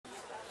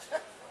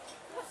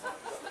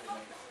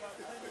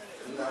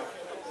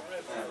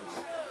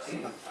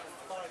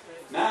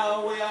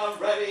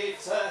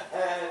right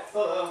ahead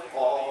for the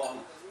horn.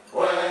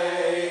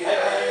 Way,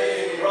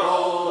 hey,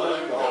 roll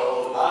and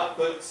go. Our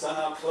boots and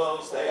our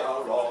clothes, they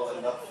are all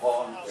in the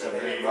horn. To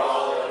be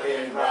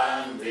rolling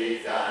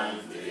randy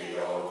dandy,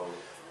 oh.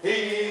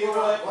 Heave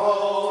away,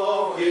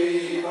 pole,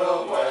 heave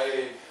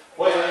away.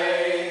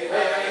 Way,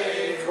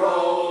 hey,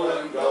 roll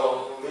and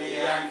go. The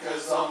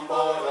anchor's on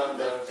board and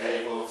the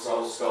cable's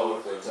all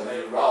stowed. To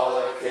be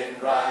rollicking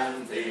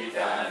randy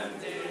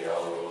dandy,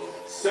 oh.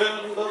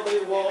 Soon they'll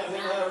be walking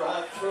her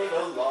out through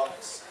the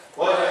locks.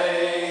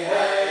 Way,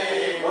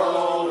 hey,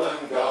 roll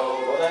and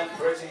go. Well, them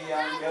pretty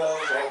young girls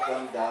all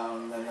come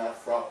down in their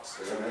frocks.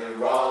 To be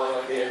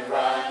rollicking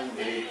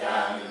randy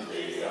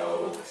dandy,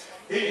 oh.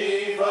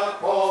 Heave a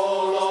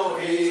pole, oh,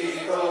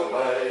 heave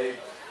away.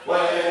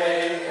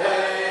 Way,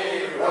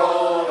 hey,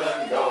 roll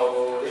and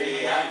go.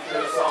 The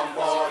anchor's on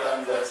board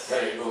and the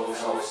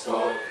cable's all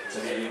stowed. To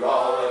be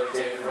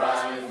rollicking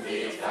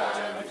randy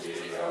dandy,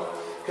 oh.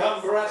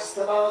 Come breast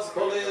of us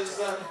bullies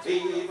and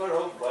heave her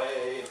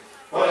away.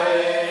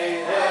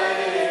 Way,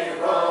 hey,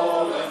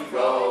 roll and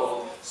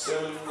go.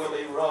 Soon we'll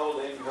be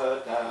rolling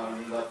her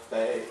down the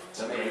bay.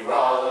 To me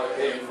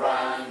rollicking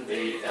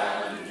randy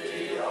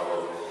dandy,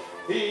 oh.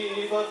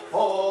 Heave a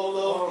pole,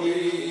 oh,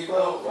 Heave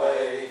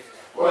away.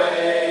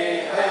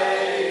 Way,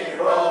 hey,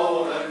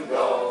 roll and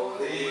go.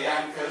 The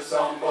anchor's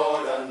on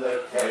board and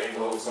the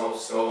cable's all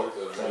stored.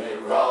 To me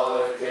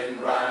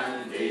rollicking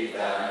randy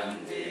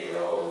dandy,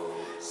 oh.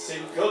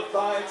 Sing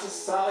goodbye to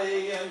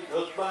Sally and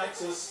goodbye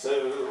to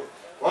Sue.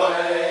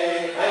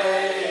 Way,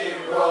 hey,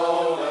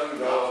 roll and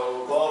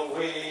go. For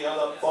we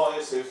are the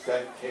boys who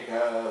can kick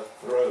her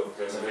through.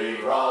 To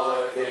be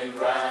rollicking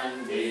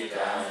randy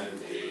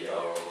dandy,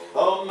 oh.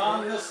 Oh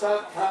man, the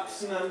stout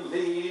capstan and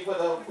leave with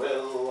a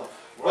will.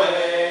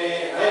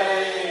 Way,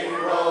 hey,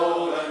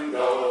 roll and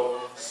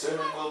go. Soon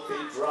we'll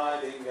be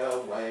driving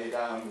away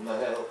down the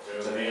hill.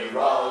 To me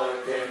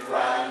rollicking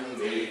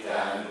randy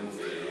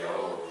dandy,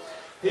 oh.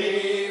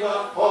 Heave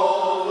a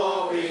pole,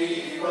 oh,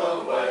 heave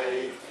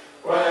away.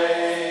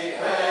 Way,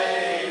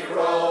 hey,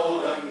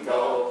 roll and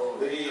go.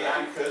 The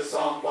anchor's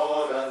on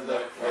board and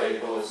the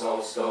cable's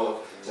all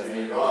stowed. To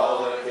me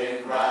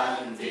rollicking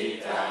randy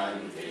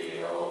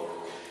dandy, oh.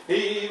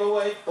 Heave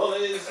away,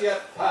 bullies, ye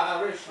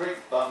parish rig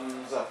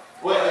bums.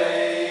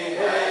 Way,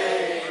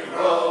 hey,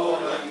 roll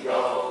and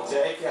go.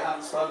 Take your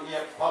hands from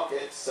your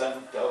pockets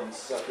and don't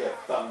suck your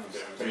thumbs.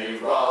 To me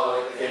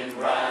rollicking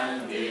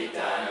randy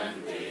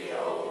dandy,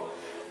 oh.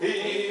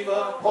 Heave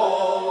a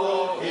Pole,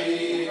 oh,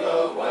 heave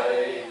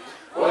away.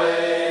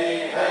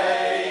 Way,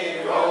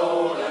 hey,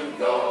 roll and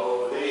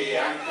go. The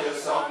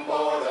anchor's on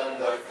board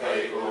and the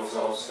cable's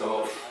all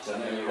stowed. To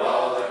me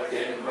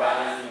rollicking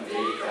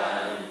randy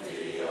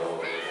dandy,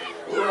 oh.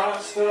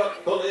 Raster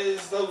up,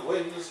 bullies, the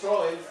wind's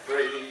drawing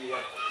free.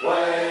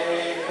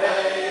 Way,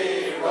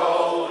 hey,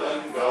 roll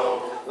and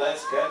go.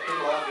 Let's get the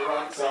glad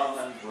rags on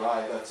and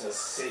drive her to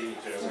sea.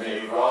 To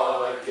me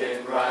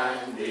rollicking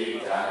randy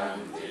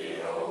dandy,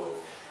 oh.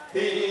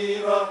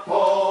 Heave a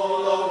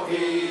pole, oh,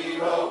 heave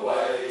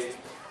away.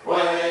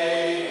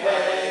 Way,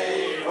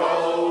 hey,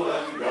 roll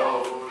and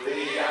go.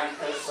 The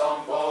anchor's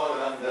on board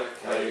and the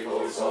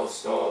cable's all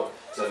stored.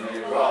 To me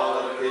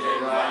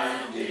rollicking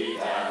randy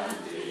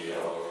dandy,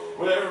 oh.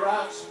 We're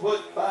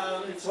outward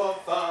bound to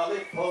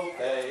Varleypool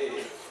Bay.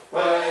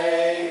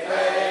 Way,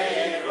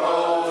 hey,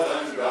 roll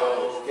and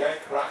go.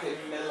 Get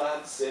cracking, me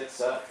lads, it's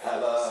a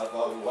hell of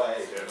a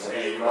way. To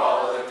me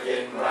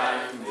rollicking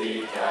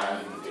randy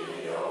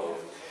dandy, oh.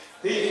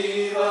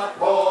 Heave a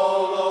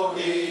pole, oh,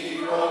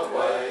 heave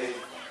away.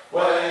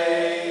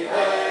 Way,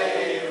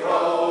 hey,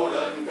 roll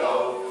and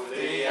go.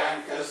 The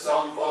anchor's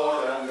on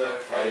board and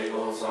the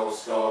cable's all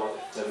stored.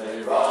 To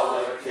me